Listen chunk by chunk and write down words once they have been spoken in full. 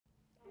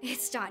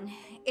It's done.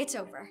 It's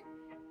over.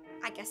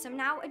 I guess I'm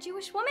now a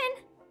Jewish woman.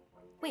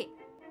 Wait,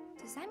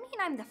 does that mean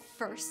I'm the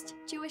first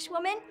Jewish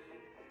woman?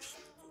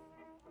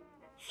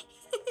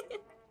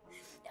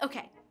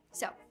 Okay,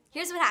 so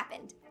here's what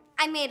happened.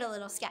 I made a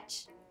little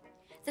sketch.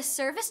 The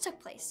service took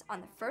place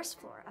on the first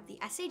floor of the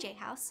SAJ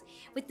house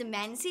with the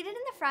men seated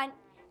in the front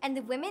and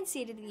the women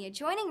seated in the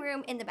adjoining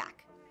room in the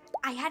back.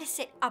 I had to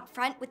sit up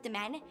front with the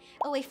men,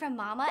 away from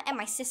Mama and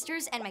my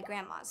sisters and my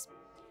grandmas.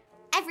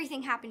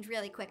 Everything happened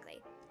really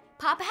quickly.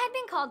 Papa had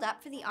been called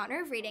up for the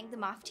honor of reading the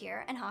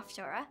Maftir and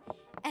Haftorah,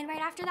 and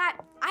right after that,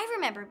 I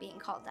remember being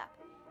called up.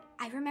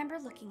 I remember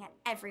looking at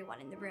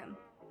everyone in the room,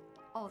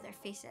 all their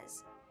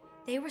faces.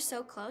 They were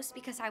so close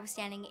because I was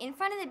standing in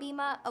front of the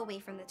bima, away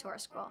from the Torah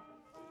scroll.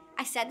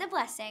 I said the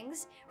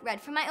blessings,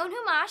 read from my own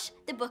Humash,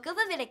 the book of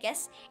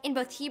Leviticus, in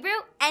both Hebrew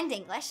and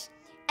English,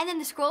 and then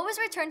the scroll was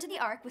returned to the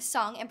ark with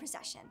song and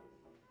procession.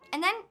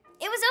 And then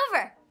it was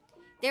over.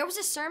 There was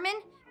a sermon,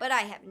 but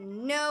I have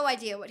no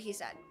idea what he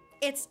said.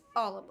 It's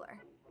all a blur.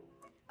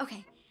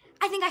 Okay,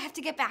 I think I have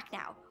to get back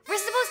now. We're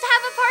supposed to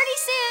have a party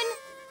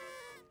soon.